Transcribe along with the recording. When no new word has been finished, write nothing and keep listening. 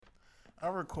I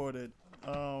recorded.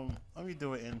 Let me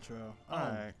do an intro. All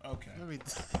right. Okay. Let me.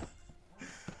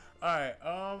 All right.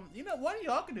 You know, one of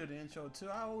y'all can do the intro too.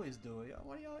 I always do it.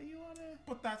 One of y'all, you wanna?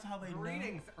 But that's how they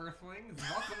Greetings, Earthlings.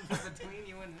 Welcome to Between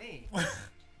You and Me.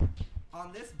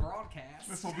 On this broadcast,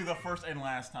 This will be the first and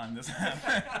last time this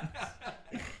happens.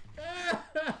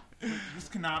 This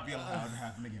cannot be allowed to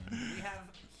happen again. we have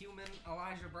human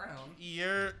Elijah Brown.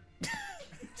 You're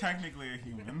Technically a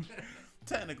human.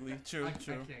 technically true. I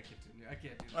True. can't continue. I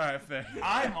can't do All that. right, fair.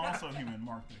 I'm also human,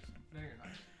 Mark Dixon. No, you're not.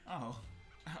 Oh.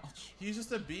 Ouch. He's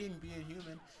just a being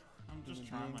human. I'm just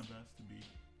trying my best to be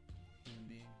Human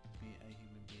being, a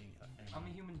human being. I'm a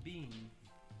human being.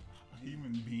 a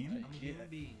human being. I'm a human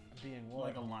being. Being what?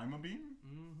 Like a lima bean?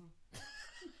 Mm-hmm.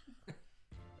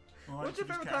 Well, What's your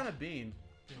favorite kind of bean?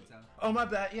 So. Oh, my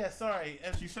bad. Yeah, sorry.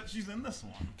 She said she's in this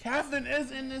one. Catherine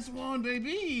is in this one,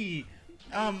 baby.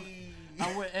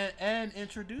 And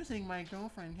introducing my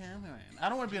girlfriend, Catherine. I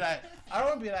don't want to be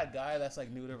that guy that's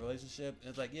like new to a relationship.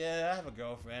 It's like, yeah, I have a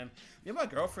girlfriend. Yeah, my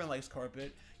girlfriend likes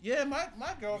carpet. Yeah, my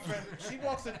girlfriend, she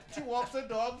walks the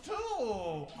dog too.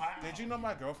 Wow. Did you know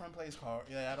my girlfriend plays car?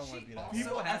 Yeah, I don't want to be that.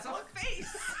 Also guy. has a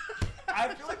face. I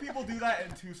feel like people do that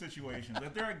in two situations.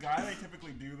 If they're a guy, they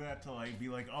typically do that to like be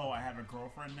like, "Oh, I have a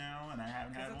girlfriend now, and I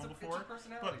haven't had one before." It's a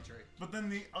personality trait. But then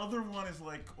the other one is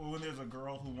like when there's a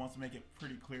girl who wants to make it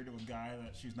pretty clear to a guy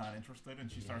that she's not interested,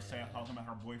 and she starts talking about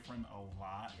her boyfriend a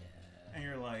lot. And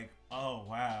you're like, "Oh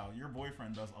wow, your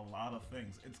boyfriend does a lot of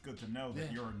things. It's good to know that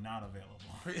you're not available."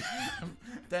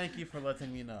 Thank you for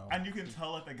letting me know. And you can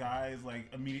tell that the guy is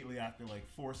like immediately after like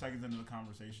 4 seconds into the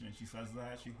conversation, and she says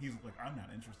that he's like, "I'm not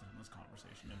interested in this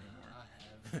conversation anymore." I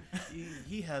have.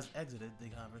 he has exited the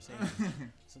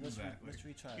conversation. So let's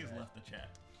retry He's that. left the chat.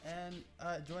 And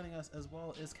joining us as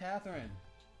well is Catherine.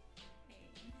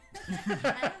 Hey. I don't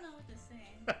know what to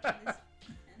say. This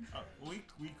We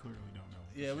clearly don't know.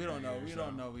 Yeah, we don't know. We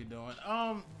don't know what we doing.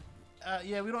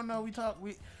 Yeah, we don't know.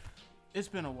 It's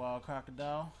been a while,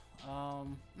 Crocodile.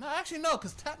 No, actually no,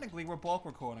 because technically we're bulk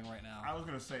recording right now. I was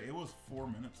gonna say it was 4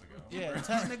 minutes ago. Yeah,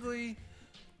 technically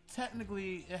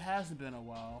it hasn't been a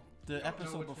while. The I don't know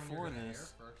episode which one you're before gonna this. air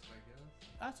first, I guess.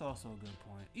 That's also a good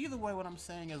point. Either way, what I'm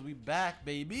saying is we back,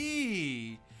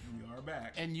 baby. We are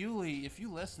back. And Yuli, if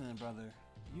you listening, brother,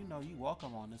 you know you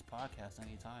welcome on this podcast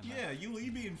anytime. Man. Yeah,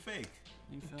 Yuli being fake.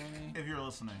 You feel me? If you're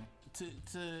listening.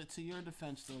 To your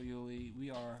defense, though, Yuli, we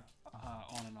are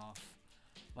on and off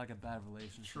like a bad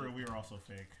relationship. True, we are also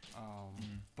fake.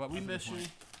 But we That's a miss good you,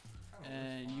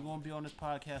 and you won't be on this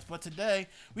podcast. But today,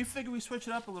 we figured we switch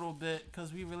it up a little bit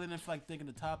because we really didn't feel like thinking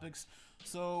of topics.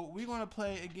 So we're gonna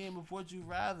play a game of Would You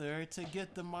Rather to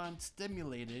get the mind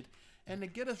stimulated and to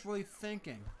get us really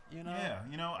thinking. You know? Yeah,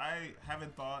 I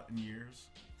haven't thought in years.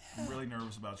 I'm really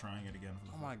nervous about trying it again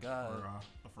for Oh my God.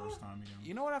 the first time again.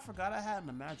 You know what? I forgot I had an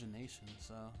imagination.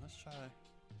 So let's try.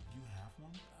 You have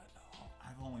one? I know.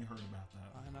 I've only heard about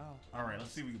that. I know. All right,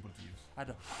 let's see if we can put it to use. I had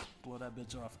to blow that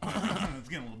bitch off. It's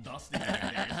getting a little dusty back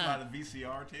there. It's not the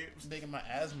VCR tapes. Making my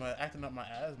asthma, acting up my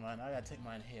asthma, and I gotta take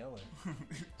my inhaler.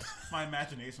 My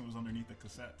imagination was underneath the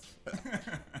cassettes. This is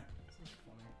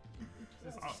funny. It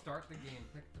says to start the game,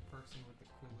 pick the person with the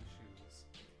coolest shoes.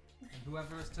 And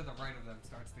whoever is to the right of them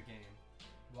starts the game.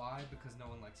 Why? Because no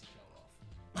one likes to show off.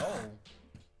 Oh.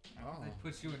 They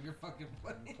put you in your fucking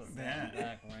place. Put that that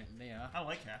back right there. I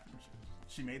like Catherine's shoes.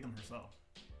 She made them herself.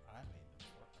 I made them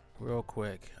for her. Real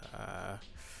quick,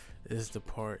 this is the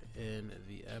part in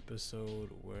the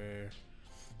episode where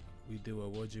we do a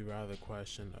would you rather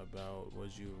question about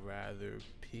would you rather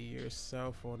pee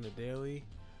yourself on the daily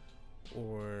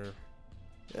or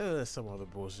some other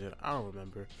bullshit. I don't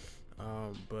remember.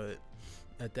 But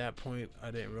at that point,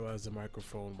 I didn't realize the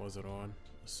microphone wasn't on,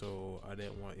 so I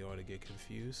didn't want y'all to get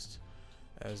confused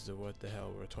as to what the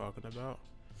hell we're talking about.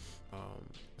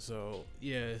 So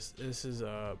yeah, this is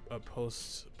a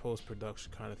post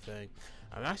production kind of thing.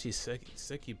 I'm actually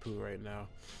sicky poo right now.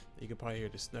 You can probably hear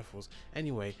the sniffles.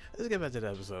 Anyway, let's get back to the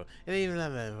episode. It ain't even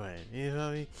that bad funny. You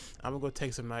feel me? I'm gonna go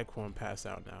take some NyQuil and pass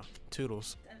out now.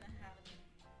 Toodles. doesn't have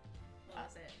what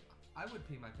was it? I would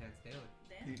pee my pants daily.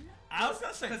 Then? I was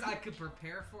gonna say Because I could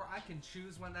prepare for it. I can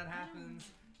choose when that happens.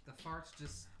 The farts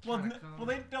just Well, kinda come. well,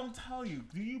 they don't tell you.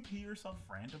 Do you pee yourself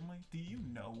randomly? Do you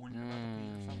know when you're about to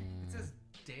pee yourself? It says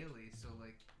daily, so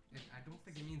like, I don't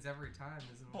think it means every time.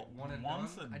 Isn't like But one and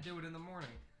once done. I do it in the morning.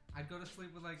 I'd go to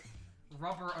sleep with like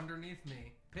rubber underneath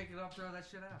me, pick it up, throw that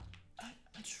shit out.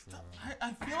 True.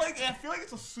 I feel like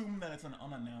it's assumed that it's an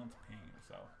unannounced peeing.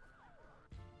 So,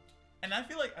 and I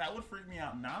feel like that would freak me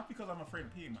out, not because I'm afraid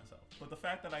of peeing myself, but the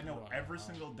fact that I know every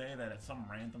single day that at some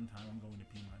random time I'm going to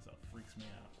pee myself freaks me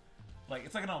out. like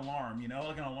it's like an alarm, you know,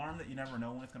 like an alarm that you never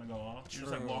know when it's gonna go off. You're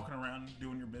just like True. walking around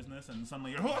doing your business, and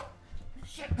suddenly you're, oh,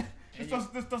 shit.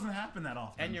 This doesn't happen that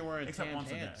often. And you're wearing except tan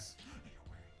once pants. a day.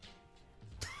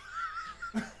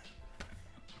 Tan pants.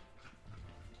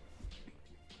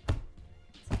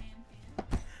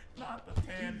 Not the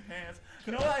tan pants.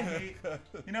 You know what I hate?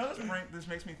 You know this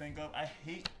makes me think of? I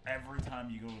hate every time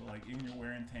you go to, like, even you're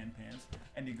wearing tan pants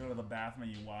and you go to the bathroom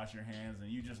and you wash your hands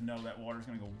and you just know that water's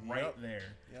gonna go right Yep. there.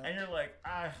 Yep. And you're like,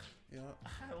 I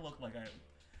look like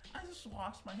I just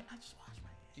washed my hands.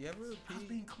 You ever I was pee?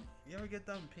 being clean. You ever get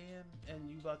done peeing and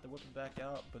you about to whip it back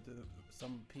out, but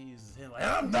some pees is in like,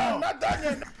 I'm done, I'm not done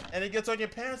yet. And it gets on your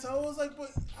pants. I was like,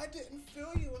 but I didn't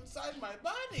feel you inside my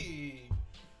body.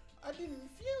 I didn't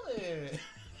feel it.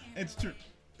 It's true.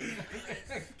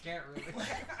 Can't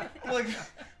really. Like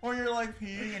when you're like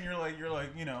peeing and you're like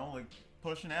you know like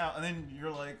pushing out and then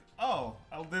you're like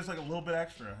there's like a little bit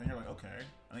extra and you're like okay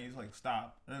and then you just like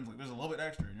stop and then it's like there's a little bit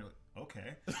extra and you're like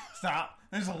okay stop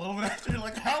there's a little bit extra you're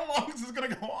like how long is this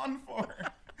gonna go on for?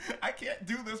 I can't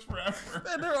do this forever.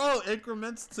 And they're all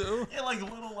increments too. Yeah, like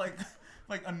little like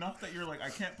enough that you're like I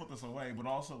can't put this away but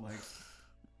also like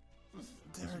this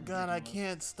Dear is God, I ridiculous.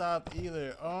 can't stop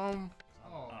either. Okay.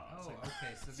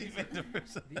 So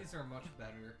these are much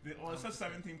better. Well, it says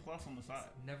 17 plus on the side.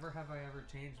 Never have I ever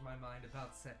changed my mind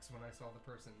about sex when I saw the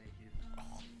person naked.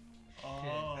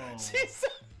 Oh.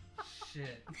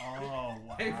 Shit. Oh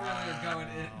wow. They really are going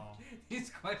in. These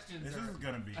questions This are is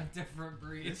gonna be. a different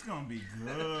breed. It's gonna be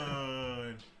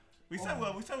good. We said we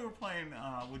were playing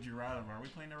Would You Rather. Are we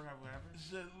playing Never Have We Ever?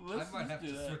 I might have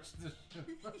to switch this.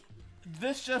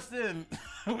 This just in,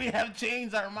 we have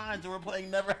changed our minds and we're playing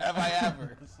Never Have I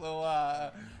Ever. So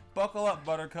buckle up,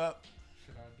 Buttercup.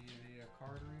 Should I be the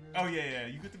card reader? Oh yeah.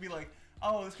 You get to be like,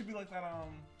 this could be like that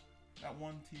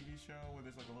one TV show where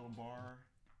there's like a little bar,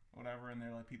 whatever, and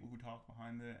they're like people who talk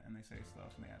behind it and they say stuff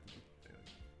and they have to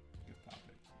give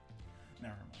topics.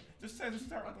 Never mind. Just start with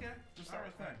Okay. Just start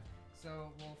with thing. So,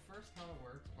 first how it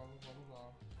works, blah blah blah blah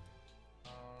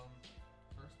blah.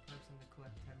 First person to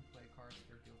collect 10 play cards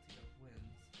they're guilty of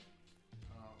wins.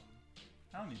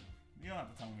 I don't need. You don't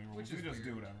have to tell me rules. Which We is just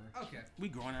do weird. whatever. Okay. We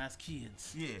grown ass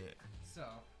kids. Yeah. So,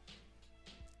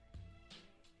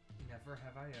 never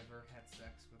have I ever had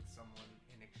sex with someone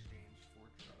in exchange for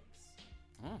drugs.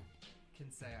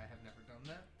 Can say I have never done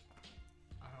that.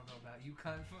 I don't know about you,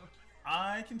 Kanfa.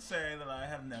 I can say that I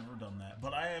have never done that,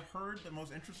 but I have heard the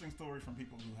most interesting stories from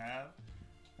people who have,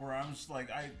 where I'm just like,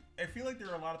 I feel like there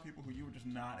are a lot of people who you would just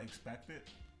not expect it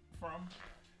from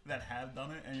that have done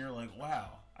it, and you're like,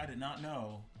 wow, I did not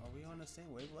know. Are we on the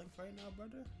same wavelength right now,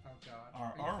 brother? Oh God.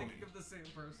 Are you we? thinking of the same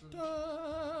person?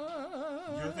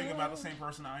 You're thinking about the same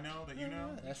person I know that you know?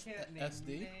 You can't name SD?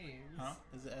 names. Huh?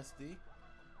 Is it SD?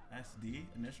 SD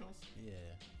initials? Yeah.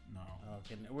 No.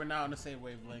 Okay, we're not on the same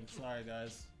wavelength. Sorry,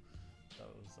 guys. That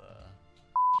was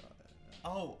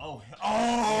Oh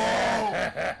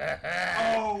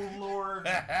Lord!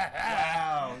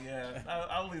 Wow, yeah.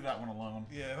 I'll leave that one alone.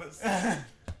 Yeah, let's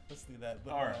do that.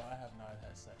 But All right. no, I have not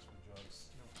had sex with drugs.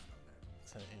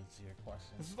 To answer your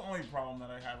question. This is the only problem that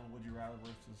I have with Would You Rather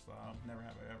versus Never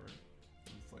Have I Ever.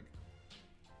 It's like,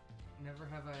 Never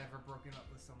have I ever broken up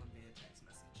with someone via text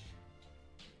message.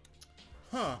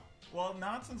 Huh. well,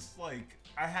 not since like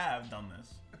I have done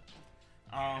this.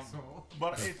 Asshole.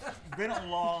 But it's been a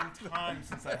long time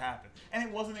since that happened. And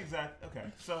it wasn't okay,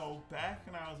 so back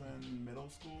when I was in middle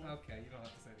school. Okay, you don't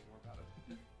have to say any more about it.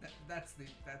 That's it.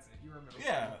 You were middle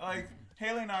Yeah, school. like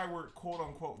Haley and I were quote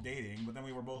unquote dating, but then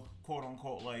we were both quote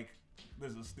unquote like,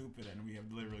 this is stupid and we have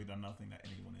literally done nothing that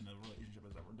anyone in a relationship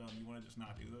has ever done. You want to just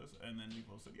not do this? And then we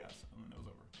both said yes, and then it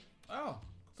was over. Oh.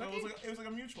 So it was like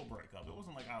a mutual breakup. It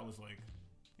wasn't like I was like,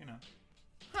 you know.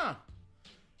 Huh.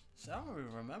 So I don't even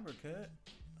remember, kid.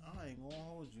 I ain't gonna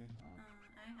hold you.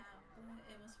 I have, but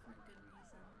it was for good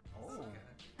reason.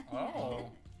 Oh.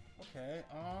 Okay.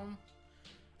 Oh. Okay.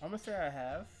 I'm gonna say I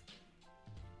have,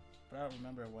 but I don't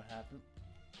remember what happened.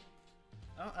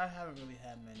 I haven't really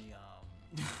had many.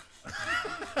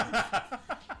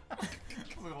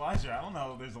 Elijah, I don't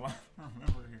know. There's a lot to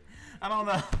remember here. I don't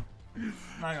know. I'm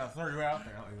not gonna throw you out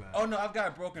there like that. Oh no, I've got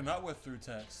it broken up with through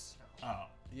text. Oh.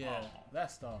 Yeah, Oh.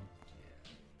 that's dumb.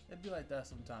 Yeah. It'd be like that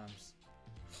sometimes.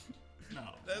 No.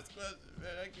 That's question,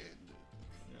 man. I can't do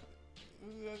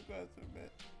it. That's question, man.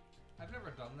 I've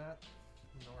never done that,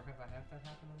 nor have I had that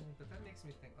happen to me. But that makes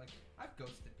me think. Like I've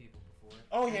ghosted people before.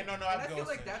 Oh yeah, no, And I've I feel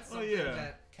like ghosted. that's Oh, something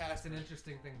yeah. that's an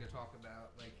interesting thing to talk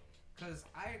about. Like, cause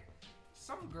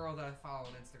some girl that I follow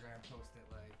on Instagram posted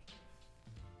like,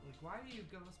 why do you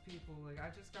ghost people? Like,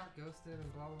 I just got ghosted and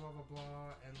blah blah blah blah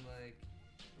blah. And like,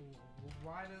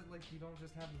 Why does like you don't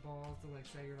just have the balls to like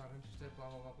say you're not interested, blah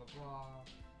blah blah blah blah,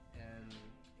 and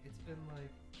it's been like,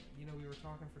 you know, we were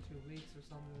talking for 2 weeks or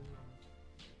something,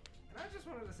 and I just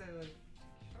wanted to say like,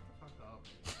 shut the fuck up.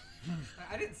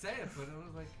 I didn't say it, but it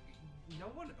was like, no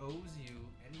one owes you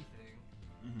anything.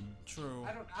 Mm-hmm. True.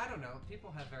 I don't know. People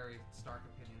have very stark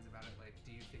opinions about it. Like, do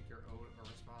you think you're owed a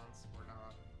response or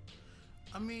not?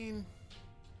 I mean,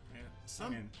 Yeah.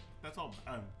 Some- I mean, that's all.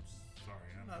 I'm sorry.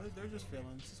 no, they're just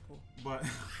feelings. It's cool. But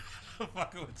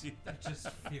Fucking with you. They're just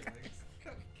feelings.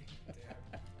 Damn.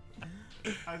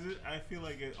 I feel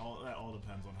like that all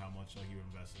depends on how much like you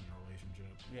invest in a relationship.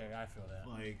 Yeah, I feel that.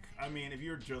 Like, I mean, if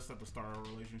you're just at the start of a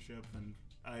relationship, then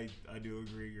I do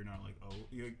agree you're not like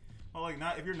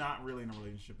not if you're not really in a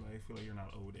relationship, I feel like you're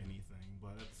not owed anything.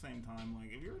 But at the same time,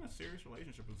 like if you're in a serious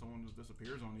relationship and someone just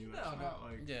disappears on you, that's not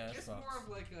like Yeah, it It's sucks. more of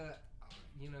like a,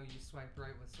 you know, you swipe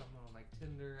right with someone on like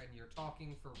Tinder and you're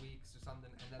talking for weeks or something,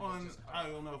 and then Well, they and just I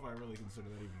don't know if I really consider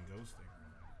that even ghosting.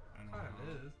 I don't kind of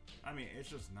know. is. I mean, it's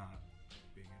just not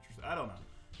being interested. I don't know.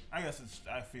 I guess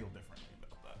I feel differently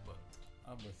about that, but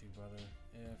I'm with you, brother.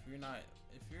 Yeah, if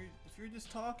you're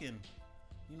just talking,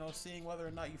 you know, seeing whether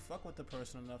or not you fuck with the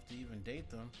person enough to even date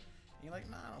them, and you're like,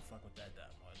 nah, I don't fuck with that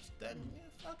much. Then yeah,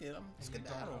 fuck it, I'm And you don't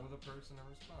skedaddle. owe the person a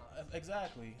response.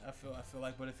 Exactly. I feel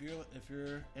like, but if you're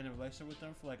in a relationship with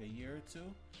them for like a year or 2,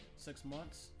 6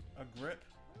 months, a grip.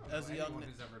 I don't As know a young anyone ma-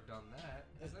 who's ever done that.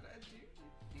 Is that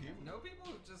do you know people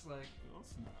who just like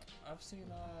it's not. I've seen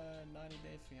 90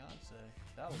 Day Fiance.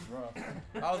 That was rough.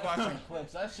 I was watching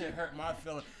clips. That shit hurt my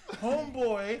feelings.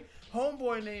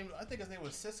 Homeboy named, I think his name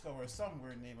was Cisco or some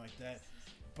weird name like that.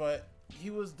 But he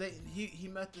was dating. He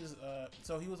met this.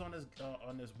 So he was on this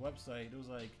website. It was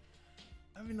like,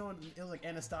 I don't even know. It was like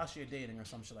Anastasia Dating or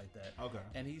some shit like that. Okay.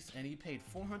 And he paid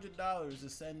 $400 to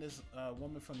send this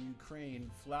woman from Ukraine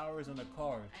flowers and a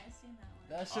card. I've seen that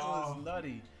one. That shit Oh. was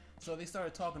nutty. So they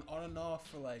started talking on and off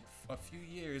for like a few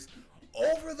years.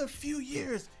 Over the few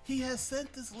years, he has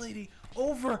sent this lady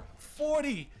over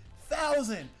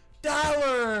 $40,000.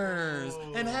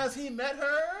 Oh. And has he met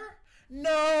her?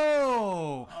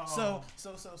 No. Oh.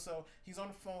 So he's on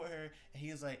the phone with her, and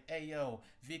he's like, "Hey yo,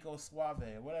 Vico Suave,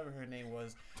 or whatever her name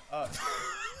was, Maria.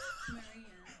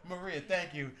 Maria,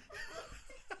 thank you."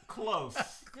 Close.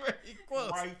 Very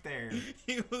close. Right there.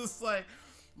 He was like,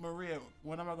 "Maria,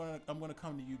 when am I I'm gonna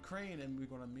come to Ukraine and we're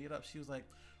gonna meet up?" She was like,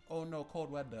 "Oh no, cold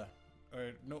weather,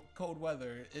 or no cold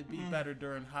weather. It'd be better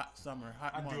during hot summer,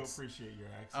 hot I do months." appreciate your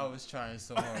I accent. was trying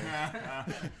so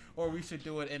hard. Or we should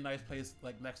do it in a nice place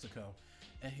like Mexico.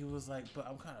 And he was like, "But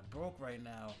I'm kind of broke right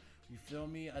now. You feel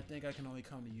me? I think I can only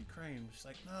come to Ukraine." She's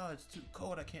like, "No, it's too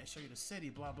cold. I can't show you the city,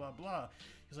 blah, blah, blah."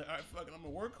 He's like, "All right, fuck it. I'm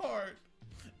going to work hard.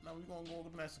 Now we're going to go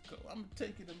to Mexico. I'm going to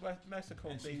take you to Mexico,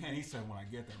 baby. And he said, when I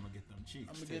get there, I'm going to get them cheeks.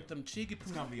 I'm going to too. get them cheeky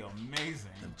It's poos. going to be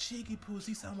amazing. Them cheeky poos.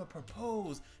 He said, I'm going to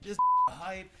propose." This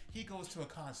hype. He goes to a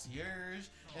concierge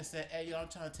and said, "Hey, yo, I'm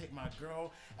trying to take my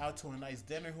girl out to a nice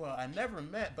dinner who I never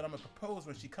met, but I'm going to propose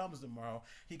when she comes tomorrow."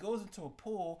 He goes into a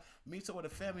pool, meets her with a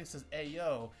family, and says, "Hey,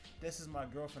 yo, this is my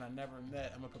girlfriend I never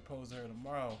met. I'm going to propose to her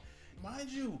tomorrow."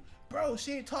 Mind you, bro,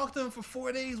 she ain't talked to him for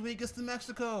 4 days when he gets to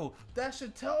Mexico. That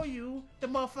should tell you the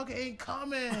motherfucker ain't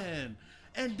coming.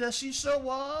 And does she show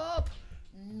up?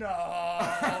 No.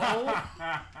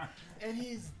 And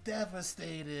he's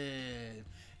devastated.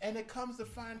 And it comes to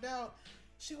find out,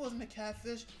 she wasn't a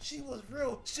catfish. She was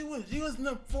real. She was using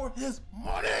him for his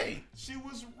money. She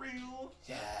was real.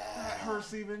 That Yeah.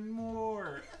 hurts even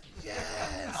more.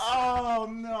 Yes. Oh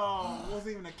no, it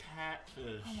wasn't even a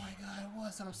catfish. Oh my God, it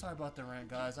was. And I'm sorry about the rant,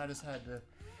 guys. I just had to.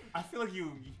 I feel like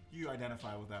you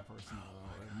identify with that person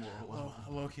more or less.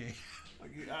 Low key.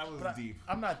 Like that was But deep.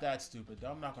 I'm not that stupid,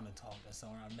 though. I'm not going to talk to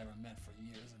someone I've never met for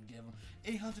years and give them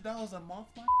 $800 a month.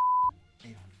 My $800 a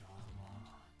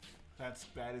month.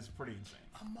 That is pretty insane.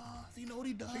 a month. You know what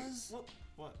he does?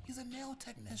 What? He's a nail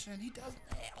technician. He does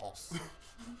nails.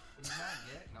 he's not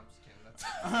yet. No, I'm just kidding. That's a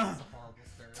horrible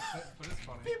stereotype, but it's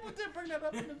funny. People did bring that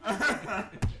up in the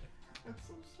It's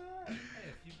so sad. Hey,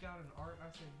 if you've got an art, I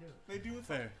say do it. They do it.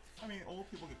 Fair. I mean, old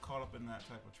people get caught up in that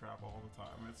type of trap all the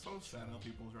time. It's so sad how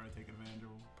people try to take advantage of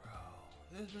them. Bro,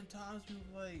 there's been times people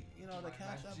like, you know, the My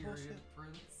cash out Nigerian bullshit.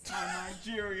 prince. My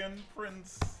Nigerian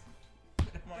prince.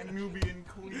 My Nubian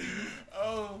queen.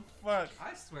 Oh, fuck.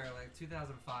 I swear, like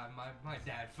 2005, my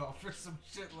dad fell for some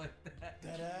shit like that.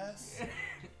 That ass?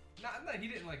 No, he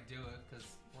didn't like do it because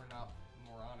we're not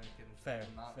moronic and Fair,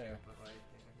 not fair. but like,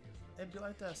 It'd be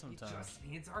like that he sometimes. just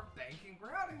needs our banking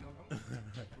routing.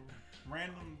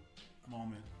 Random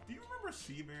moment. Do you remember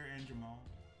Seabear and Jamal?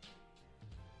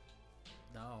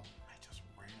 No. I just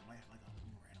ran like a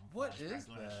random. What flashback is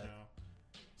to that? show.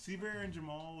 C-Bear and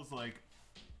Jamal was like,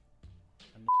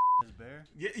 His bear.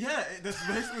 yeah, that's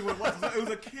basically what it was. It was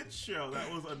a kid's show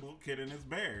that was a little kid and his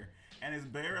bear. And his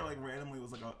bear, like, randomly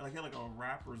was like he had like a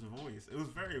rapper's voice. It was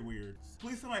very weird.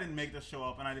 Please tell me I didn't make this show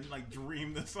up and I didn't like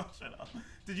dream this shit up.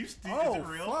 Did you? Is it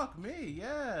real? Fuck me,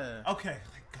 yeah. Okay,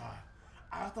 thank God.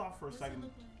 I thought for a What's it second.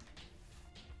 look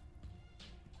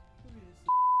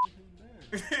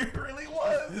like? It really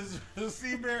was.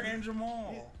 C-Bear and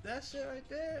Jamal. That shit right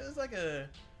there, it's like a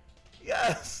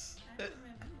yes. I don't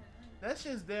remember that. That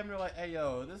shit's damn near like, hey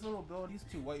yo, this little build, he's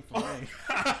too white for me.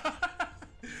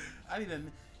 I need to.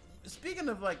 Speaking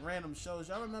of like random shows,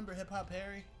 y'all remember Hip Hop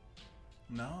Harry?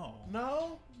 No. No,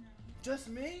 No. just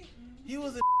me. He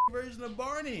was a version of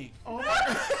Barney. Oh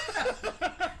my.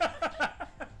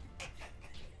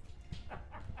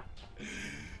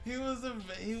 He was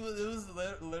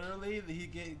literally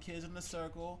he'd get kids in a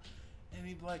circle, and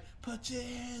he'd be like, put your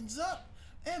hands up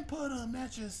and put them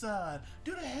at your side.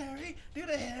 Do the Harry, do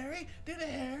the Harry, do the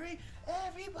Harry.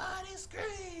 Everybody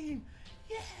scream,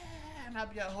 yeah! And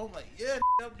I'd be at home like, yeah,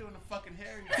 I'm doing the fucking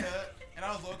Harry cut, and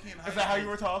I was low-key in high Is that how school. you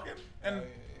were talking? And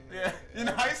yeah. in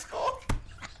high school?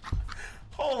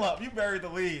 Hold up, you buried the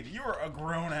lead. You were a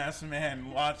grown-ass man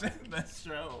watching this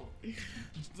show.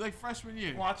 It's like freshman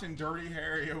year. Watching Dirty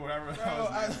Harry or whatever that Bro,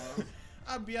 was.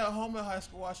 I'd be at home in high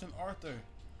school watching Arthur.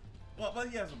 Well, but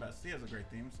he has the best. He has a great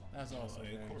theme song. That's also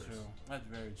Like, of very course. true. That's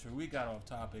very true. We got off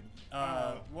topic.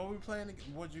 What were we playing?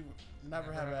 Would you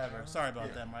never have I ever? Sorry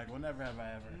about that, Michael. Never have I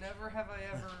ever. Never have I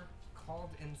ever called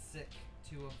in sick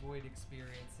to avoid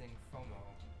experiencing FOMO.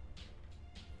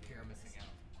 Fear of missing out.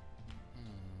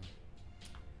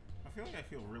 I feel like I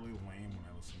feel really lame when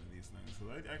I listen to these things, so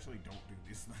I actually don't do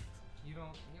these things. You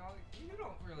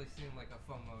don't really seem like a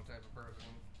FOMO type of person.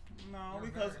 No,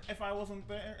 You're because very- if I wasn't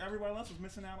there, everybody else was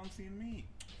missing out on seeing me.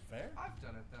 Fair. I've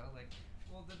done it though. Like,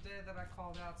 well, the day that I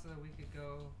called out so that we could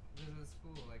go visit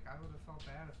school, like I would have felt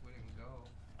bad if we didn't go.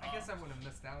 I guess I wouldn't have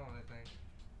missed out on anything,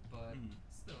 but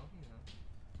still, you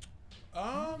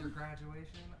know. Your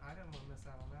graduation, I didn't want to miss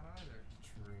out on that either.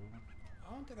 True. I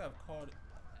don't think I've called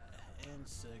in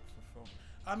sick for phone.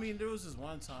 I mean, there was this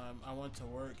one time I went to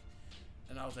work,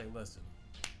 and I was like, listen.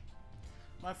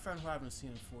 My friend who I haven't seen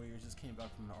in 4 years just came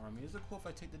back from the army. Is it cool if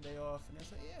I take the day off? And they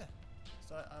said, yeah.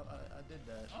 So I did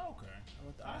that. Oh, okay. I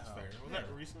went to That's IHOP. fair. Was Yeah.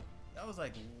 that recent? That was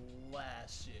like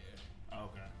last year. Oh,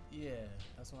 okay. Yeah,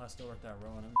 that's when I still worked at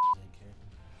Rowan. I didn't care.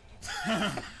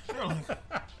 You're like,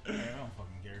 man, I don't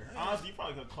fucking care. Honestly, you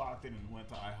probably could have clocked in and went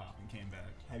to IHOP and came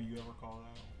back. Have you ever called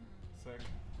out sick?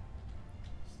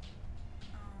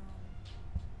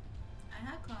 I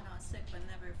had called out sick, but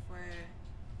never for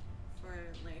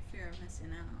like fear of missing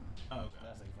out. Oh, okay.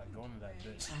 That's like going to that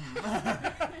bitch.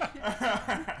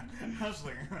 I was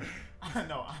like,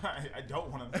 no, I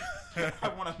don't want to. I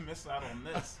want to miss out on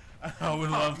this. I would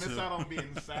love miss to. out on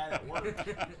being sad at work.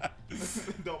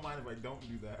 Don't mind if I don't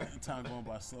do that. Time going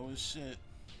by slow as shit.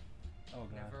 Oh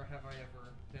god. Never have I ever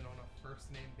been on a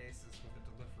first name basis with a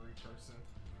delivery person.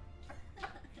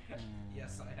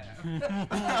 Yes, I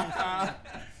have.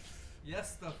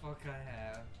 Yes, the fuck I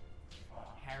have.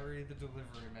 Harry the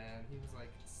delivery man. He was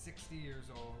like 60 years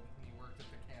old and he worked at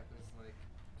the campus like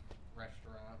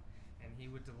restaurant, and he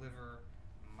would deliver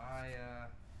my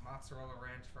mozzarella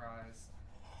ranch fries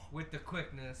with the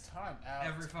quickness Time out.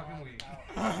 every fucking week.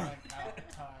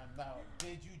 Time out.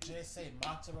 Did you just say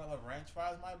mozzarella ranch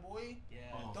fries, my boy? Yeah.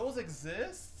 Oh. Those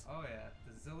exist? Oh yeah,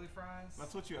 the Zilly fries.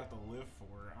 That's what you have to live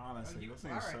for, honestly. Those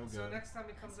things Alright, are so so good. next time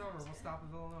he comes over, we'll stop at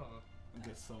Villanova.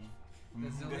 Get some. The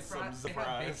Zilly Get some fries, they have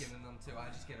surprise. bacon in them too. I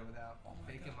just get it without. Oh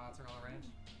my Bacon, God. mozzarella ranch.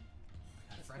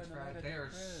 Gotta French spend the night fries, at they the are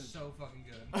crib. so fucking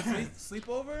good.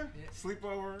 Sleepover? Yeah.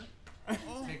 Sleepover.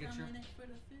 Oh, Take a I'm trip. in it for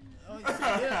the food. oh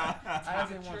yeah. I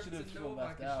Take didn't a want trip you to to feel Nova. I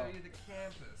left can out. show you the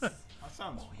campus. That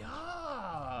sounds. Yeah.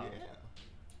 Yeah.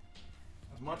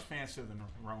 It's much fancier than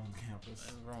Rome's campus.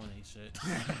 That's wrong ain't shit.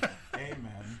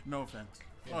 Amen. No offense.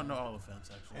 Yeah. Oh, no, all offense,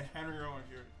 actually. And Henry Rowan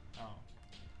here. Oh.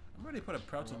 I'm ready to put a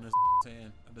pretzel in this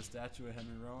hand. The statue of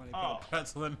Henry Rowan. He Oh. put a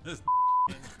pretzel in this.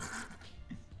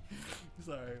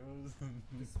 Sorry. What was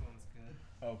This one's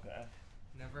good. Okay.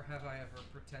 Never have I ever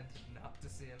pretended not to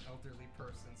see an elderly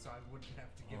person so I wouldn't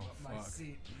have to give Oh, up my fuck.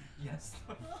 seat. Yes,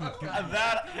 the fuck I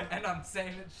That- have. And I'm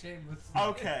saying it shamelessly.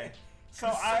 Okay. So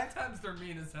 'Cause I. sometimes they're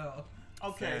mean as hell.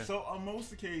 Okay, Fair. so on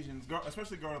most occasions,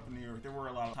 especially growing up in New York, there were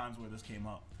a lot of times where this came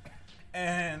up,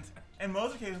 and in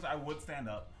most occasions I would stand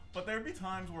up, but there'd be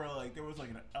times where like there was like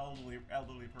an elderly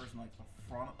person like the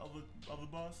front of the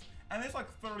bus, and there's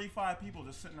like 35 people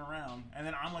just sitting around, and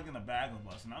then I'm like in the back of the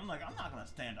bus, and I'm like, I'm not gonna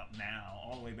stand up now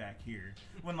all the way back here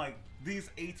when like these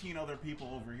 18 other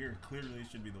people over here clearly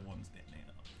should be the ones standing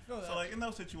up. Feel So that. like in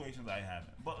those situations I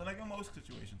haven't, but like in most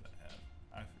situations I have.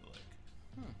 I feel like,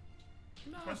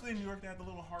 No. especially in New York, they have the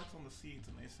little hearts on the seats,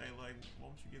 and they say like,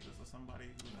 "Won't you give this to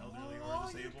somebody who's elderly or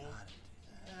disabled?"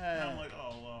 And I'm like,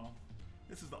 "Oh well,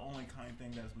 this is the only kind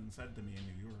thing that's been said to me in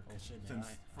New York Oh, shit, man,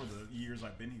 since for the years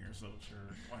I've been here. So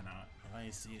sure, why not?" If I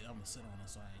ain't see it, I'm gonna sit on it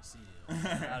so I ain't see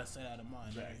it. Out of sight, out of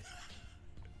mind. Exactly.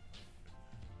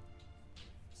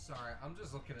 Sorry, I'm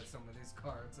just looking at some of these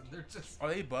cards and they're just Are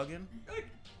they bugging?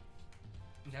 like.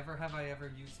 Never have I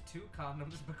ever used 2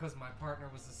 condoms because my partner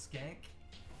was a skank.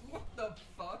 What the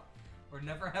fuck? Or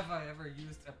never have I ever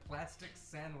used a plastic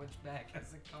sandwich bag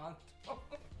as a condom.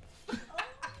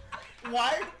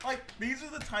 Why? Like these are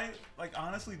the type. Like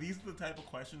honestly, these are the type of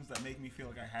questions that make me feel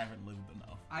like I haven't lived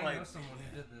enough. I like, know someone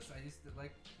who did this. I used to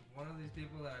like one of these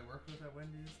people that I worked with at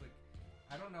Wendy's. Like,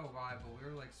 I don't know why, but we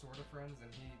were like sort of friends,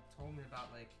 and he told me about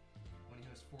like when he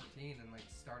was 14 and like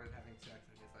started having sex,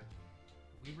 and he's like,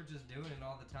 we were just doing it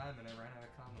all the time, and I ran out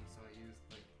of condoms, so I used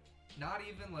like not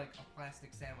even like a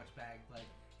plastic sandwich bag, like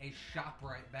a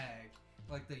ShopRite bag,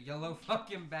 like the yellow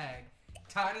fucking bag,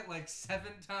 tied it like 7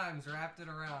 times, wrapped it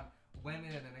around, went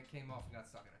in, and it came off and got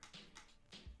stuck in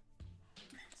it.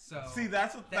 So see,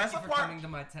 that's thank the you for part. coming to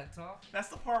my TED Talk. That's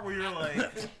the part where you're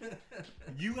like,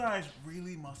 you guys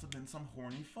really must have been some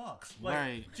horny fucks. Like,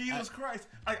 Right. Jesus Christ.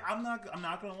 I'm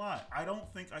not gonna lie. I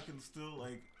don't think I can still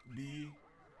like be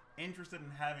interested in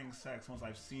having sex once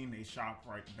I've seen a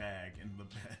ShopRite bag in the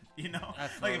bed. You know, I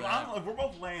feel like that. if we're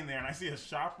both laying there and I see a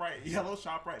yellow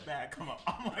ShopRite bag come up,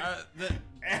 I'm like,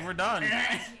 We're done.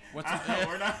 What's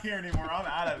we're not here anymore. I'm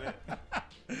out of it.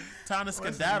 time to Listen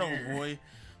skedaddle, here. boy.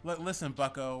 Look, listen,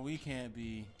 Bucko. We can't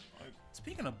be. Like,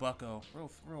 Speaking of Bucko, real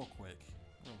quick.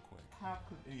 how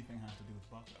could anything have to do with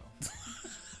Bucko?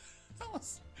 That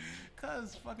was,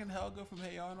 cause fucking Helga from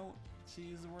Hey Arnold. She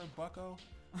used the word Bucko.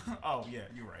 Oh yeah,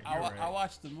 you're right. You're right. I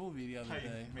watched the movie the other How you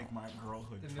day. make my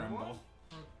girlhood The new tremble. one?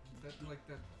 Or like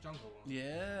the jungle one?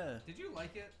 Yeah, Did you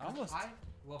like it? 'Cause Almost. I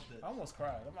loved it. I almost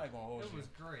cried. I'm not gonna hold It you. was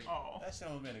great. Oh. That shit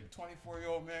almost made a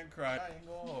 24-year-old man cry. I ain't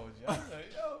gonna hold you. I was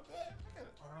like, yo, man, look at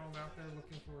it. Arnold out there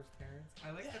looking for his parents. I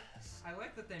like that. Yes. I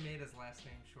like that they made his last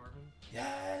name Shortman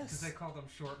Yes. because they called him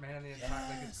Short Man the entire.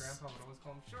 Like his Yes. grandpa would always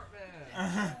call him Short Man.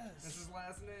 That's Yes. his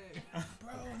last name.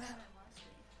 Bro, I that. haven't watched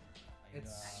it.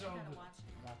 It's I so gotta good. watch it.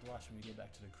 I'm gonna have to watch when we get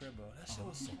back to the crib, bro. That shit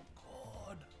was so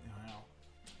good. Wow.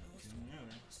 It was so Yeah.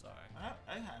 Sorry,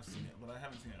 I have seen it, but I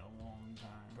haven't seen it in a long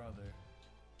time. brother.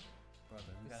 We The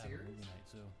gotta have a series? movie night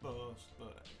too.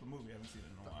 The movie, I haven't seen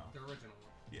it in a while. The original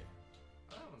one. Yeah.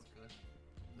 Oh, that one's good.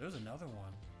 There's another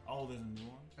one. Oh, there's a new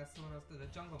one? That's the one. The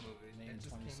jungle movie. Named It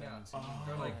just came out. 2017.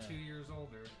 They're like Yeah. 2 years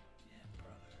older. Yeah,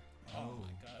 brother. Oh. Oh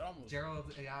my god, almost.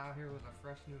 Gerald out here with a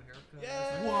fresh new haircut.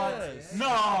 Yes. What? Yeah.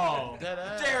 No! Dead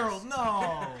ass. Gerald,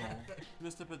 no!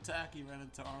 Mr. Pataki ran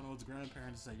into Arnold's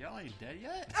grandparents and said, "Y'all ain't dead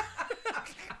yet."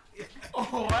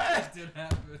 Oh, That what? did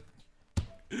happen.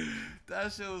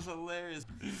 That shit was hilarious.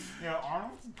 Yeah,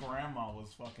 Arnold's grandma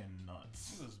was fucking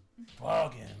nuts. She was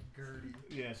bugging. Gertie.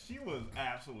 Yeah, she was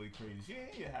absolutely crazy. She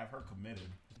didn't even have her committed.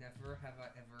 Never have I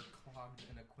ever clogged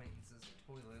an acquaintance's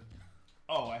toilet.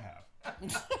 Oh, I have.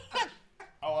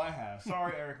 Oh, I have.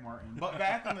 Sorry, Eric Martin. But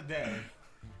back in the day,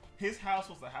 his house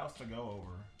was the house to go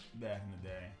over back in the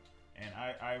day. And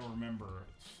I remember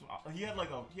he had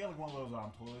like one of those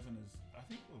toilets in his, I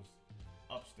think it was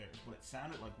upstairs, but it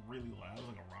sounded like really loud. It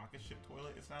was like a rocket ship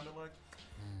toilet, it sounded like.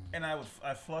 And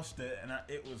I flushed it, and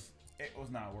it was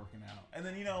not working out. And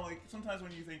then, you know, like sometimes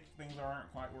when you think things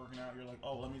aren't quite working out, you're like,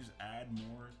 oh, let me just add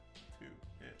more to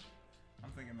it. I'm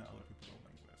thinking that other people don't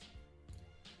think this.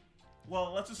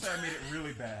 Well, let's just say I made it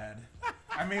really bad.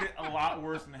 I made it a lot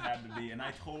worse than it had to be, and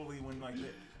I totally when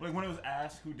when it was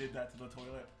asked who did that to the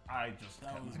toilet, I just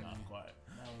That kept was my mouth me. quiet.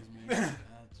 That was me.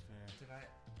 That's fair. Did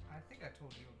I think I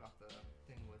told you about the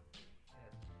thing with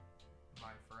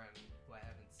my friend who I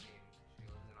haven't seen. She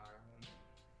lives in Ireland.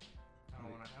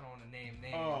 I don't want to name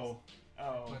names. Oh.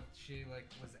 But she like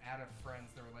was at a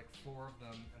friend's. There were like 4 of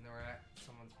them, and they were at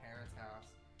someone's parents'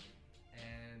 house.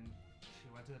 And she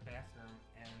went to the bathroom,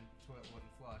 and the toilet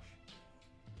wouldn't flush.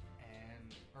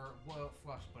 It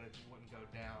flushed, but it wouldn't go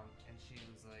down. And she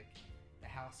was like, "The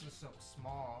house is so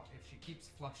small. If she keeps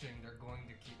flushing, they're going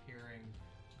to keep hearing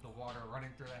the water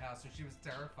running through the house." So she was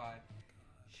terrified.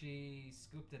 She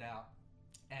scooped it out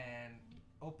and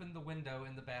opened the window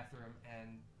in the bathroom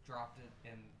and dropped it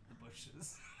in the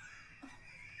bushes.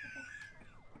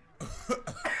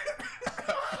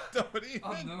 Don't even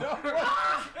on the, know.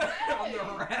 on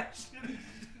the ration.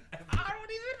 I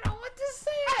don't even know what to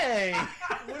say.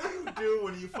 What do you do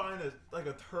when you find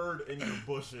a turd in your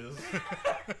bushes?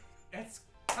 It's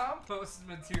compost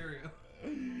material.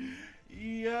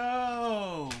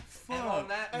 Yo, fuck. And on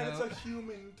that And it's note, a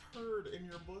human turd in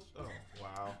your bush. Oh,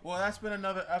 wow. Well, that's been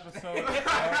another episode.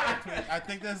 I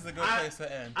think this is a good place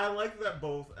to end. I like that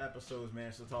both episodes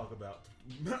managed to talk about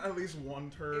at least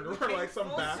one turd it or came like some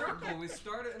full bathroom. circle. We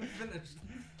started and finished.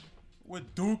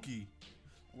 With Dookie.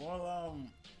 Well,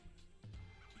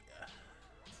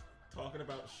 Talking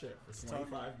about shit for Talking-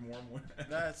 25 more minutes.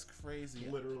 that's crazy.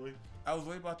 Literally. I was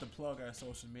way about to plug our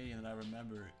social media, and I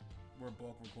remembered we're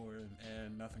both recording,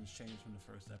 and nothing's changed from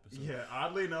the first episode. Yeah,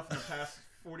 oddly enough, in the past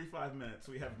 45 minutes,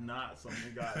 we have not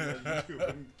suddenly gotten a YouTube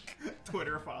and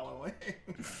Twitter following.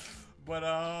 But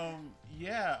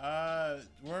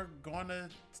we're gonna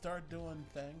start doing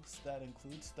things that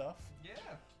include stuff. Yeah.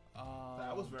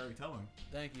 That was very telling.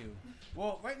 Thank you.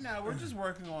 Well, right now we're just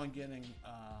working on getting.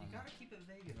 You gotta keep it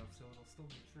vague enough so it'll still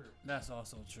be true. That's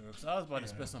also true. Cause I was about to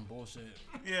Yeah. spit some bullshit.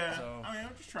 Yeah, So- I mean,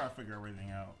 I'm just trying to figure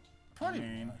everything out. Pretty I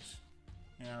mean, much.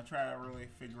 You know, try to really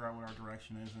figure out what our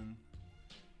direction is, and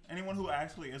anyone who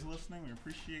actually is listening, we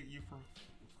appreciate you for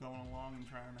going along and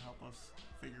trying to help us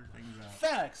figure things out.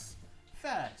 Facts.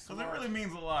 Because it really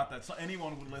means a lot that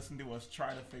anyone would listen to us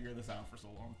try to figure this out for so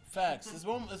long. Facts.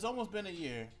 It's almost been a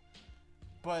year,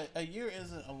 but a year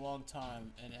isn't a long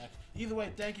time. And either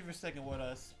way, thank you for sticking with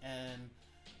us, and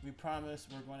we promise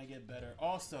we're going to get better.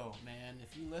 Also, man,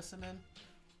 if you listening,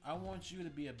 I want you to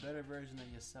be a better version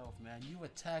of yourself, man. You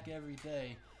attack every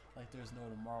day like there's no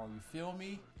tomorrow. You feel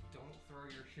me? Don't throw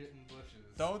your shit in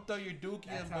bushes. Don't throw your dookie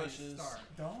That's in how bushes. you start.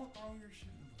 Don't throw your shit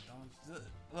in Don't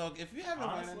look. If you haven't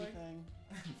learned Honestly, anything,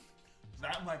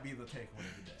 That might be the takeaway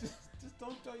of the day. just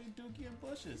don't throw your dookie in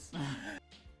bushes.